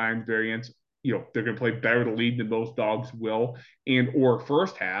money line variants. They're going to play better to lead than most dogs will, and or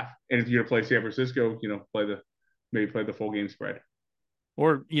first half. And if you're going to play San Francisco, play the full game spread.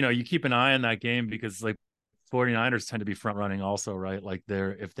 Or you keep an eye on that game because like 49ers tend to be front running also, right? Like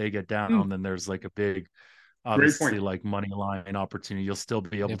if they get down, then there's like a big, obviously like money line opportunity. You'll still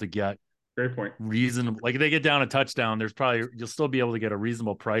be able to get great point reasonable. Like if they get down a touchdown, you'll still be able to get a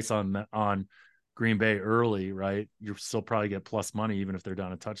reasonable price on Green Bay early, right? You'll still probably get plus money even if they're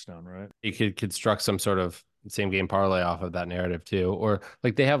down a touchdown, right? You could construct some sort of same game parlay off of that narrative too, or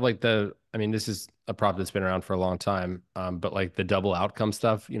like they have like this is a prop that's been around for a long time, but like the double outcome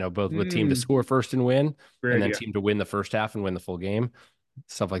stuff, both with team to score first and win, and then team to win the first half and win the full game,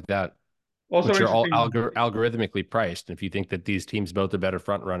 stuff like that. Also, which are all algorithmically priced. And if you think that these teams both are better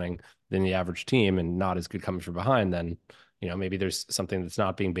front running than the average team and not as good coming from behind, then maybe there's something that's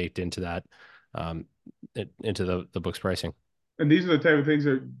not being baked into that into the book's pricing. And these are the type of things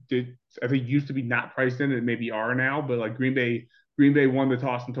that I think used to be not priced in and maybe are now. But like Green Bay won the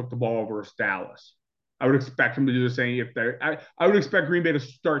toss and took the ball versus Dallas. I would expect them to do the same. I would expect Green Bay to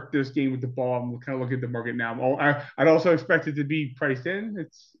start this game with the ball. I'm kind of looking at the market now. I'd also expect it to be priced in.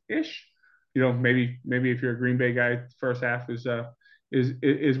 It's ish. Maybe if you're a Green Bay guy, first half is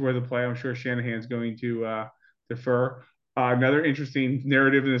is where the play. I'm sure Shanahan's going to defer. Another interesting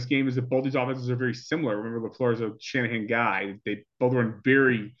narrative in this game is that both these offenses are very similar. Remember, LaFleur is a Shanahan guy. They both run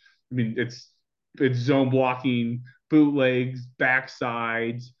very. I mean, it's zone blocking, bootlegs,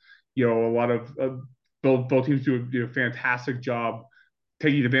 backsides. A lot of both teams do a fantastic job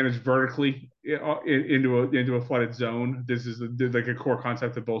taking advantage vertically into a flooded zone. This is like a core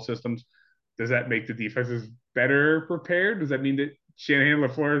concept of both systems. Does that make the defenses better prepared? Does that mean that Shanahan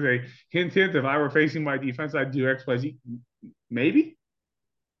LaFleur is a hint? If I were facing my defense, I'd do X, Y, Z. Maybe.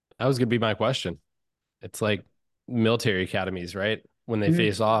 That was gonna be my question. It's like military academies, right? When they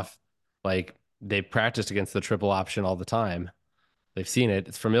face off, like they practiced against the triple option all the time. They've seen it.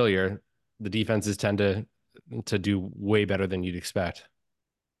 It's familiar. The defenses tend to do way better than you'd expect.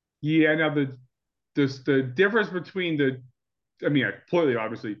 Yeah. Now the difference between I mean, I completely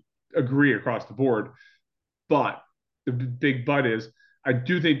obviously agree across the board, but the big but is I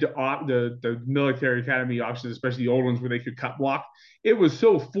do think the military academy options, especially the old ones where they could cut block, it was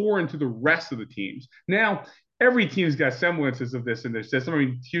so foreign to the rest of the teams. Now every team's got semblances of this in their system. I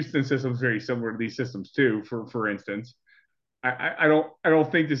mean, Houston's system is very similar to these systems too. For instance, I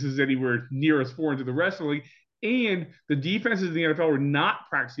don't think this is anywhere near as foreign to the rest of the league. And the defenses in the NFL were not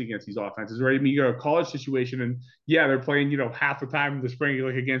practicing against these offenses, right? I mean, you go to a college situation, and yeah, they're playing, half the time in the spring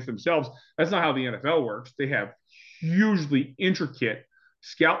like against themselves. That's not how the NFL works. They have hugely intricate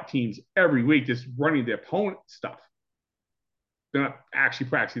scout teams every week just running the opponent stuff. They're not actually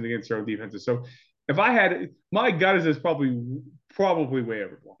practicing against their own defenses. So if I had my gut is probably way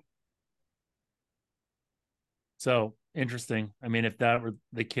overblown. So interesting. I mean, if that were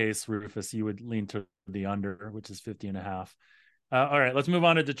the case, Rufus, you would lean to the under, which is 50.5. All right, let's move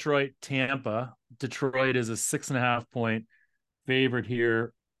on to Detroit, Tampa. Detroit is a 6.5 point favorite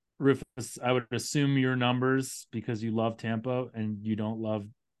here. Rufus, I would assume your numbers, because you love Tampa and you don't love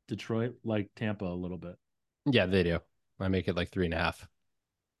Detroit, like Tampa a little bit. Yeah, they do. I make it like 3.5.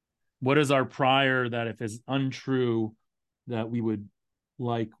 What is our prior that if it's untrue that we would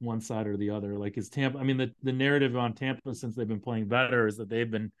like one side or the other? Like, is Tampa, I mean, the narrative on Tampa since they've been playing better is that they've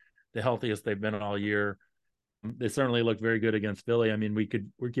been the healthiest they've been all year. They certainly look very good against Philly. I mean,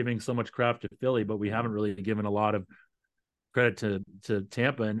 we're giving so much crap to Philly, but we haven't really given a lot of credit to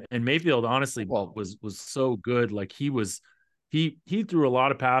Tampa. And Mayfield honestly was so good. Like he threw a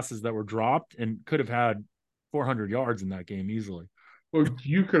lot of passes that were dropped and could have had 400 yards in that game easily. Well,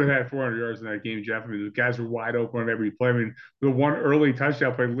 you could have had 400 yards in that game, Jeff. I mean, the guys were wide open on every play. I mean, the one early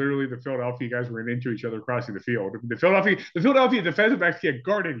touchdown play, literally the Philadelphia guys ran into each other crossing the field. The Philadelphia defensive backs can't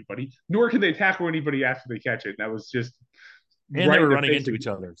guard anybody, nor can they tackle anybody after they catch it. And that was just and right they were running into each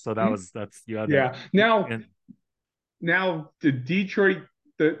other. So that's you had yeah. Now the Detroit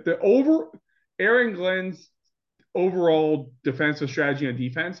the over Aaron Glenn's overall defensive strategy on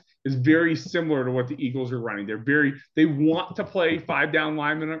defense is very similar to what the Eagles are running. They want to play 5 down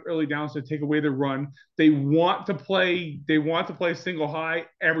linemen on early downs to take away the run. They want to play single high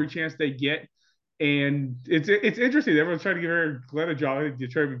every chance they get. And it's interesting. Everyone's trying to give Aaron Glenn a job. I think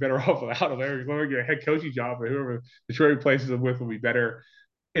Detroit would be better off without him. Aaron Glenn would get a head coaching job, but whoever Detroit replaces him with will be better.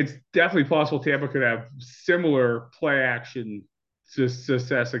 It's definitely possible Tampa could have similar play action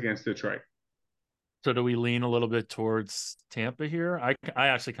success against Detroit. So do we lean a little bit towards Tampa here? I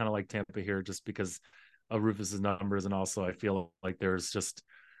actually kind of like Tampa here just because of Rufus's numbers, and also I feel like there's just,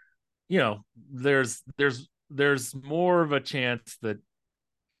 there's more of a chance that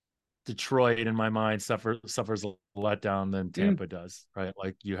Detroit, in my mind, suffers a letdown than Tampa does, right?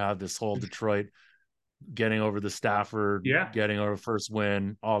 Like you have this whole Detroit getting over the Stafford, getting over first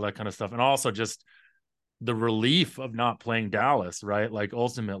win, all that kind of stuff, and also just the relief of not playing Dallas, right? Like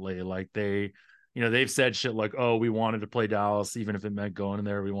ultimately, like they've said shit like, oh, we wanted to play Dallas, even if it meant going in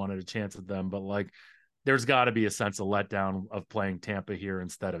there, we wanted a chance at them. But like, there's got to be a sense of letdown of playing Tampa here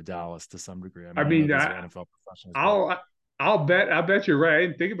instead of Dallas to some degree. I mean NFL professionals. I'll bet you're right. I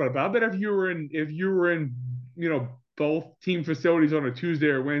didn't think about it, but I'll bet if you were in, both team facilities on a Tuesday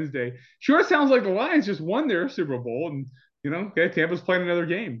or Wednesday, sure, it sounds like the Lions just won their Super Bowl, and Tampa's playing another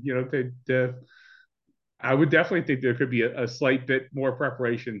game. I would definitely think there could be a slight bit more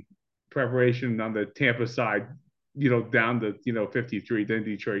preparation on the Tampa side, down to 53 than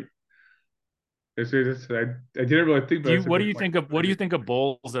Detroit. I didn't really think about it. What do you think of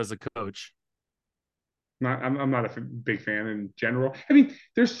Bowles as a coach? I'm not a big fan in general. I mean,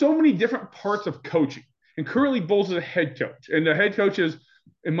 there's so many different parts of coaching, and currently Bowles is a head coach, and the head coach is,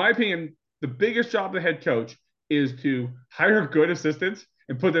 in my opinion, the biggest job of the head coach is to hire good assistants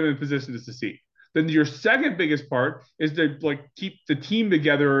and put them in position to succeed. Then your second biggest part is to keep the team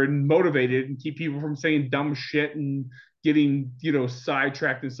together and motivated and keep people from saying dumb shit and getting,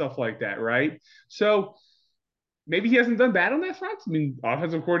 sidetracked and stuff like that, right? So maybe he hasn't done bad on that front. I mean,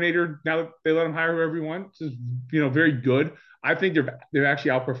 offensive coordinator, now that they let him hire whoever he wants, is, very good. I think they've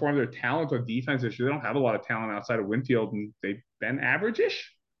actually outperformed their talent on defense this year. They don't have a lot of talent outside of Winfield, and they've been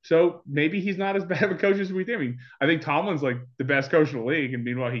average-ish. So maybe he's not as bad of a coach as we think. I mean, I think Tomlin's like the best coach in the league, and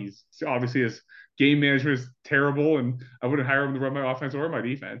meanwhile, he's obviously his game management is terrible, and I wouldn't hire him to run my offense or my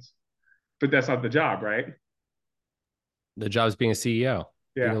defense. But that's not the job, right? The job is being a CEO,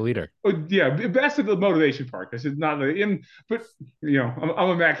 being Yeah. a leader. Yeah, that's the motivation part. This is not but I'm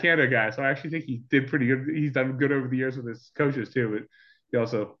a Matt Canada guy, so I actually think he did pretty good. He's done good over the years with his coaches too, but he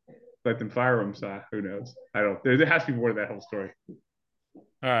also let them fire him. So who knows? I don't. There has to be more to that whole story.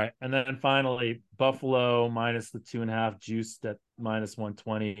 All right, and then finally, Buffalo minus the 2.5, juiced at minus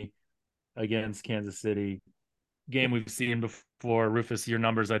 120 against Kansas City. Game we've seen before. Rufus, your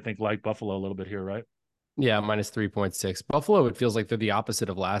numbers I think like Buffalo a little bit here, right? Yeah, minus 3.6. Buffalo, it feels like they're the opposite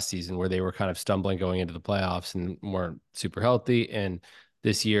of last season, where they were kind of stumbling going into the playoffs and weren't super healthy. And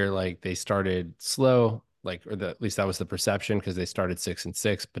this year, like they started slow, at least that was the perception, because they started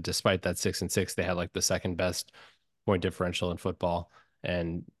 6-6. But despite that 6-6, they had like the second best point differential in football.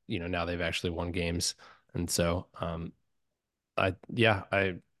 And now they've actually won games. And so I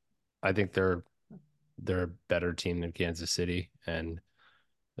think they're a better team than Kansas City. And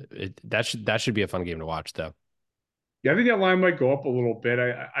that should be a fun game to watch, though. Yeah, I think that line might go up a little bit.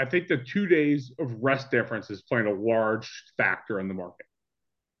 I think the 2 days of rest difference is playing a large factor in the market.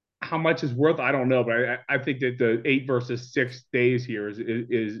 How much is worth? I don't know, but I think that the 8 versus 6 days here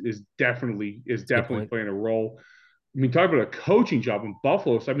is definitely playing a role. I mean, talk about a coaching job in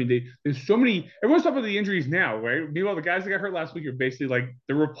Buffalo. So I mean, there's so many. Everyone's talking about the injuries now, right? Meanwhile, the guys that got hurt last week are basically like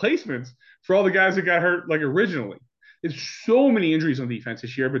the replacements for all the guys that got hurt like originally. There's so many injuries on defense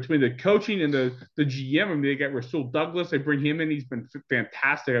this year between the coaching and the GM. I mean, they got Rasul Douglas. They bring him in. He's been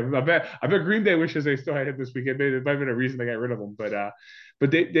fantastic. I bet Green Bay wishes they still had him this weekend. Maybe it might have been a reason they got rid of him. But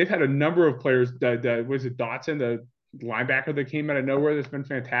they've had a number of players. Was it Dotson, the linebacker that came out of nowhere that's been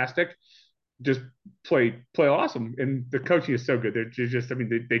fantastic, just play awesome. And the coaching is so good. They're just, I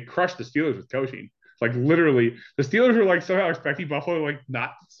mean, they crushed the Steelers with coaching. Like literally, the Steelers were like somehow expecting Buffalo to like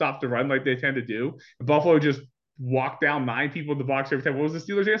not stop the run like they tend to do. And Buffalo just walked down 9 people in the box every time. What was the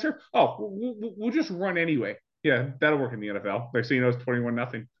Steelers' answer? Oh, we'll just run anyway. Yeah, that'll work in the NFL. Like, so it's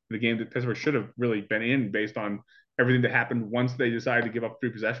 21-0. The game that Pittsburgh should have really been in based on everything that happened once they decided to give up 3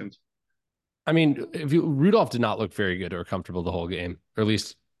 possessions. I mean, Rudolph did not look very good or comfortable the whole game, or at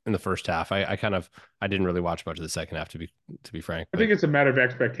least in the first half. I didn't really watch much of the second half, to be frank. I think it's a matter of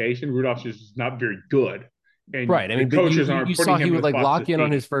expectation. Rudolph's just not very good. And right. I mean, coaches you saw he would like lock in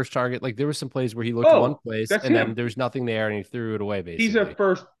on his first target. Like there were some plays where he looked one place and then there's nothing there and he threw it away. Basically, he's a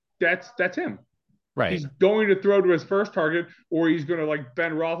first. That's him. Right. He's going to throw to his first target, or he's going to like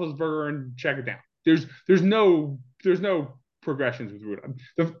Ben Roethlisberger and check it down. There's no progressions with Rudolph.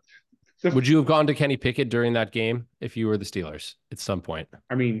 Would you have gone to Kenny Pickett during that game if you were the Steelers at some point?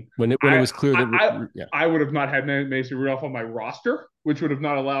 I mean, when it was clear that I would have not had Mason Rudolph on my roster, which would have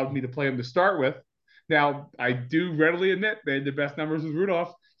not allowed me to play him to start with. Now, I do readily admit they had the best numbers with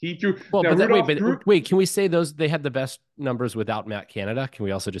Rudolph. He threw. Well, wait, can we say they had the best numbers without Matt Canada? Can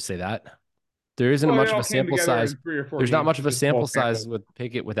we also just say that? There isn't much of a sample size. There's not much of a sample size with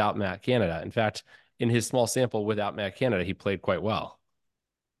Pickett without Matt Canada. In fact, in his small sample without Matt Canada, he played quite well.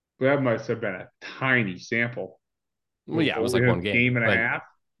 That must have been a tiny sample. Well, yeah, it was like one game and a half.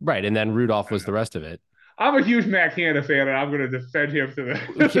 Right, and then Rudolph was the rest of it. I'm a huge Matt Canada fan, and I'm going to defend him to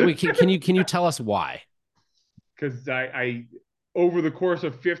the. Can you tell us why? Because I over the course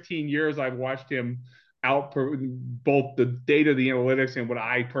of 15 years, I've watched him both the data, the analytics, and what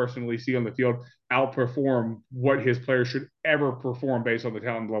I personally see on the field outperform what his players should ever perform based on the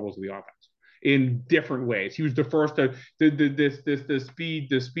talent levels of the offense in different ways. He was the first to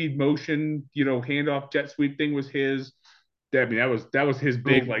the speed motion, handoff jet sweep thing was his. I mean, that was his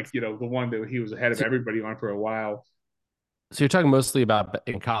big, the one that he was ahead of everybody on for a while. So you're talking mostly about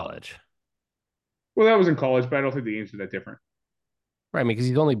in college. Well, that was in college, but I don't think the games are that different. Right, I mean, because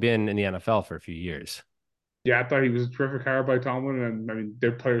he's only been in the NFL for a few years. Yeah, I thought he was a terrific hire by Tomlin, and I mean,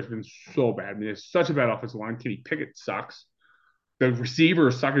 their players have been so bad. I mean, it's such a bad offensive line. Kenny Pickett sucks. The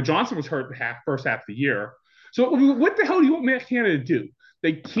receivers suck. Johnson was hurt the first half of the year. So what the hell do you want Matt Canada to do?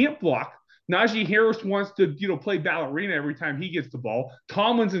 They can't block. Najee Harris wants to, play ballerina every time he gets the ball.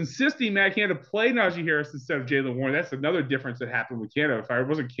 Tomlin's insisting Matt Canada play Najee Harris instead of Jalen Warren. That's another difference that happened with Canada. If it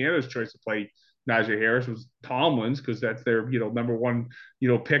wasn't Canada's choice to play Najee Harris, it was Tomlin's, because that's their, number one,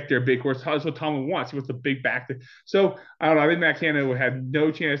 pick, their big horse. That's what Tomlin wants. He wants the big back. So I don't know. I think Matt Canada had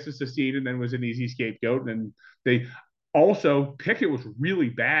no chance to succeed, and then was an easy scapegoat. And Also, Pickett was really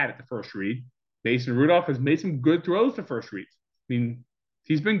bad at the first read. Mason Rudolph has made some good throws to first reads. I mean,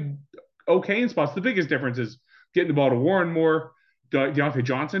 he's been okay in spots. The biggest difference is getting the ball to Warren more. Deontay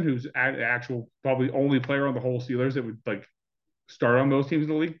Johnson, who's actual probably only player on the whole Steelers that would like start on most teams in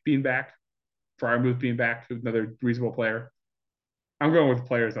the league, being back. Fryermuth being back, another reasonable player. I'm going with the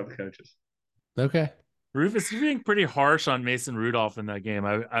players, not the coaches. Okay. Rufus, you're being pretty harsh on Mason Rudolph in that game.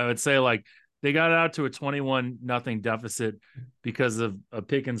 I would say like they got out to a 21-0 deficit because of a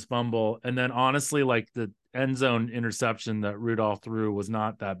Pickens fumble. And then honestly, like the end zone interception that Rudolph threw was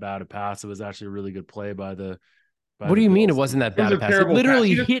not that bad a pass. It was actually a really good play by the What do you mean it Bills. wasn't that It bad was a a pass? It terrible pass. literally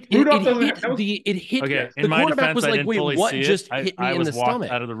He just- hit Rudolph it doesn't hit have- that was- the it hit Okay, the in my quarterback defense, was I like, didn't wait, fully what see just it. hit me I in was the walked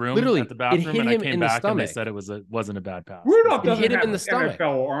stomach? out of the room Literally, at the it bathroom, hit and I him came in the back and they stomach. said it wasn't a bad pass. Rudolph It doesn't hit him have in the stomach.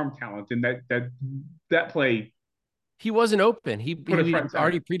 NFL arm talent, and that play He wasn't open. He put it front and center.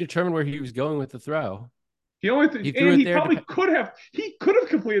 already predetermined where he was going with the throw. The only thing, He threw and it he there probably to- could have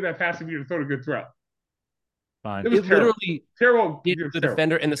completed that pass if he had thrown a good throw. Fine. It was It terrible. literally Terrible. hit It was the terrible.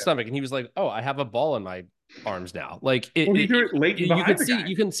 defender in the Yeah. stomach, and he was like, "Oh, I have a ball in my arms now." Like Well, he threw it late and you behind can the guy.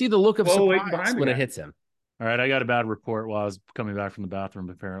 you can see the look of Well, late and surprise behind the when guy. it hits him. All right, I got a bad report while I was coming back from the bathroom,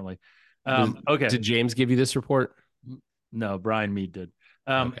 apparently. Okay. Did James give you this report? No, Brian Mead did.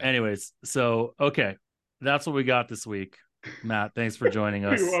 Okay. Anyways, so okay. That's what we got this week. Matt, thanks for joining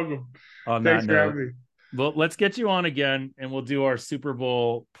us. You're welcome. On Thanks that for note. having me. Well, let's get you on again and we'll do our Super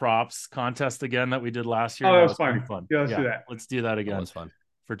Bowl props contest again that we did last year. Oh, that was pretty fun. Yeah, let's do that. Let's do that That again was fun.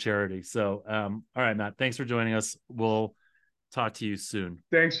 for charity. So, all right, Matt, thanks for joining us. We'll talk to you soon.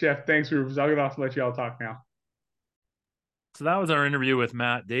 Thanks, Jeff. Thanks, Rufus. I'll get off and let you all talk now. So that was our interview with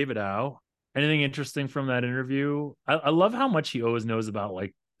Matt Davidow. Anything interesting from that interview? I love how much he always knows about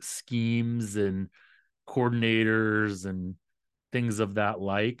like schemes and coordinators and things of that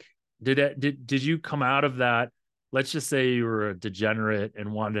like. Did you come out of that? Let's just say you were a degenerate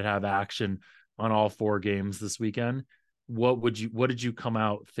and wanted to have action on all 4 games this weekend. What did you come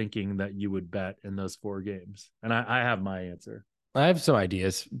out thinking that you would bet in those 4 games? And I have my answer. I have some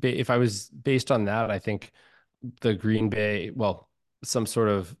ideas. If I was based on that, I think the Green Bay, well, some sort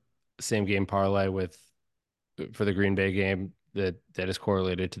of same game parlay for the Green Bay game that is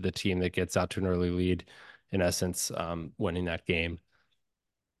correlated to the team that gets out to an early lead, in essence, winning that game.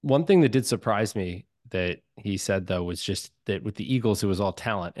 One thing that did surprise me that he said, though, was just that with the Eagles, it was all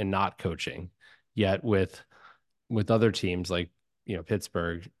talent and not coaching. Yet with other teams like,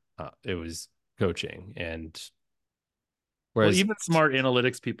 Pittsburgh, it was coaching. And whereas even smart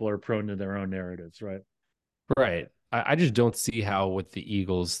analytics people are prone to their own narratives, right? Right. I just don't see how with the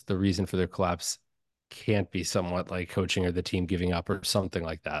Eagles, the reason for their collapse can't be somewhat like coaching or the team giving up or something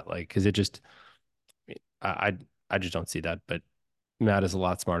like that. Like, because it just, I just don't see that. But Matt is a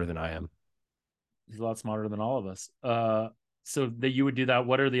lot smarter than I am. He's a lot smarter than all of us. So that you would do that.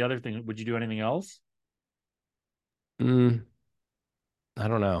 What are the other things? Would you do anything else? I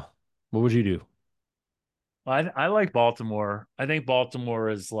don't know. What would you do? I like Baltimore. I think Baltimore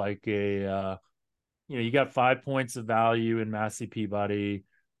is like a, you got 5 points of value in Massey Peabody.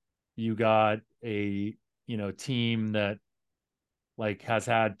 You got a, team that like has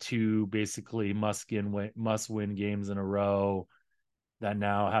had 2 basically must win games in a row that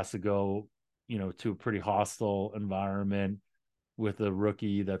now has to go, to a pretty hostile environment with a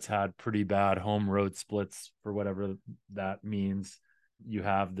rookie that's had pretty bad home road splits for whatever that means. You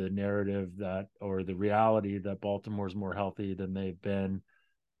have the narrative that, or the reality that Baltimore's more healthy than they've been,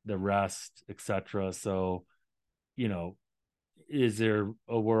 the rest, etc. So, is there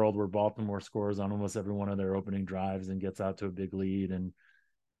a world where Baltimore scores on almost every one of their opening drives and gets out to a big lead and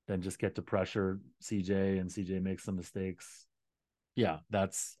then just get to pressure CJ and CJ makes some mistakes? Yeah,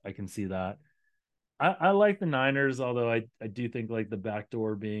 I can see that. I like the Niners, although I do think like the back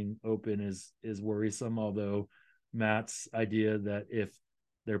door being open is worrisome, although Matt's idea that if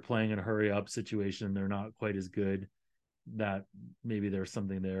they're playing in a hurry up situation, they're not quite as good, that maybe there's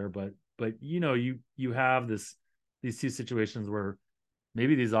something there. But you have these 2 situations where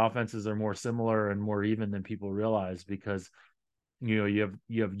maybe these offenses are more similar and more even than people realize, because you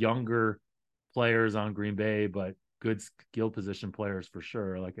have younger players on Green Bay, but good skill position players for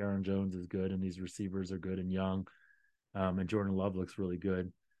sure. Like Aaron Jones is good, and these receivers are good and young. And Jordan Love looks really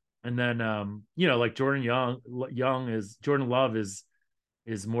good. And then like Jordan Love is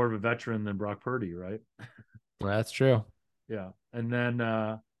more of a veteran than Brock Purdy, right? Well, that's true. Yeah. And then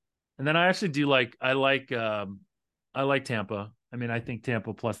I actually do like I like Tampa. I mean, I think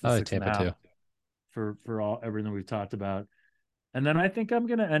Tampa plus the 6.5 for everything we've talked about. And then I think I'm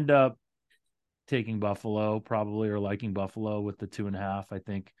gonna end up taking Buffalo probably, or liking Buffalo with the 2.5. I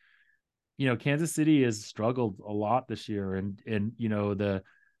think, Kansas City has struggled a lot this year, and the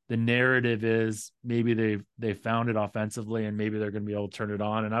narrative is maybe they found it offensively, and maybe they're going to be able to turn it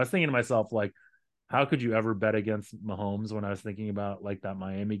on. And I was thinking to myself, like, how could you ever bet against Mahomes when I was thinking about like that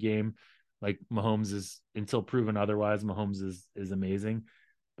Miami game? Like Mahomes is, until proven otherwise, Mahomes is amazing,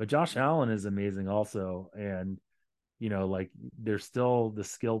 but Josh Allen is amazing also. And, like there's still the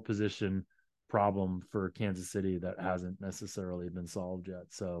skill position problem for Kansas City that hasn't necessarily been solved yet.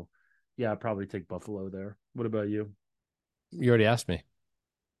 So yeah, I'd probably take Buffalo there. What about you? You already asked me.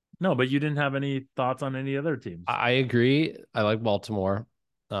 No, but you didn't have any thoughts on any other teams. I agree. I like Baltimore.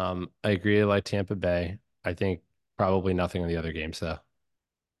 I agree. I like Tampa Bay. I think probably nothing in the other games though.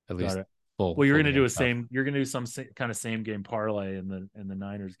 At least well, you're going to do you're going to do some kind of same game parlay in the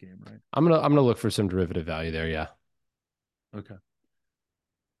Niners game, right? I'm going to look for some derivative value there. Yeah. Okay.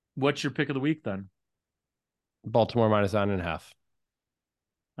 What's your pick of the week then? Baltimore -9.5.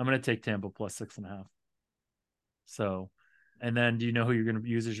 I'm going to take Tampa +6.5. So, and then do you know who you're going to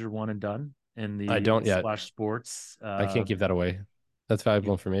use as your one and done in the I don't yet. Splash Sports? I can't give that away. That's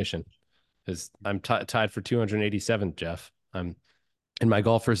valuable information. Because I'm tied for 287th, Jeff. And my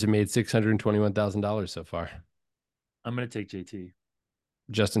golfers have made $621,000 so far. I'm going to take JT.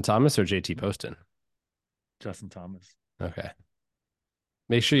 Justin Thomas or JT Poston? Justin Thomas. Okay.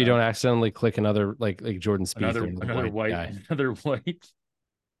 Make sure you don't accidentally click another like Jordan Spieth, another white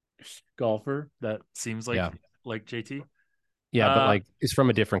golfer that seems like JT. Yeah, but like he's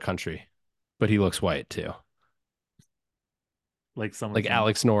from a different country, but he looks white too. Like someone like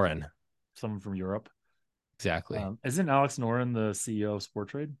Alex Noren. Someone from Europe. Exactly. Isn't Alex Noren the CEO of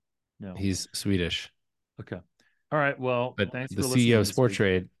Sporttrade? No. He's Swedish. Okay. All right. Well, but thanks the for CEO of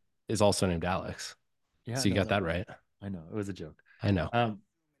Sporttrade is also named Alex. Yeah. So you got that right. I know. It was a joke. I know.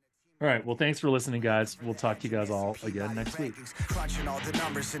 All right. Well, thanks for listening, guys. We'll talk to you guys all again next week. Crunching all the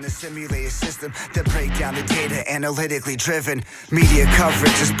numbers in a simulated system that break down the data, analytically driven. Media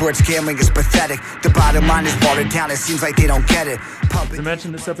coverage of sports gambling is pathetic. The bottom line is watered down. It seems like they don't get it. As I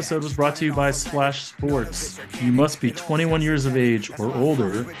mentioned, this episode was brought to you by Splash Sports. You must be 21 years of age or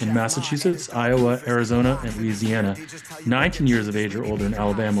older in Massachusetts, Iowa, Arizona, and Louisiana, 19 years of age or older in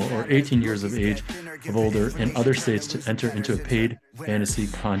Alabama, or 18 years of age of older in other states to enter into a paid fantasy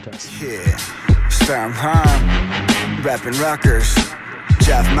contest. Yeah, Sturm Hum, reppin' Rutgers,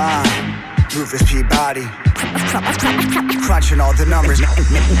 Jeff Ma, Rufus Peabody, crunching all the numbers,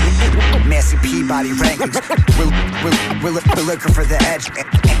 Massey Peabody rankings, we're looking for the edge,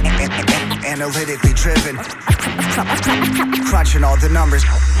 analytically driven, crunching all the numbers.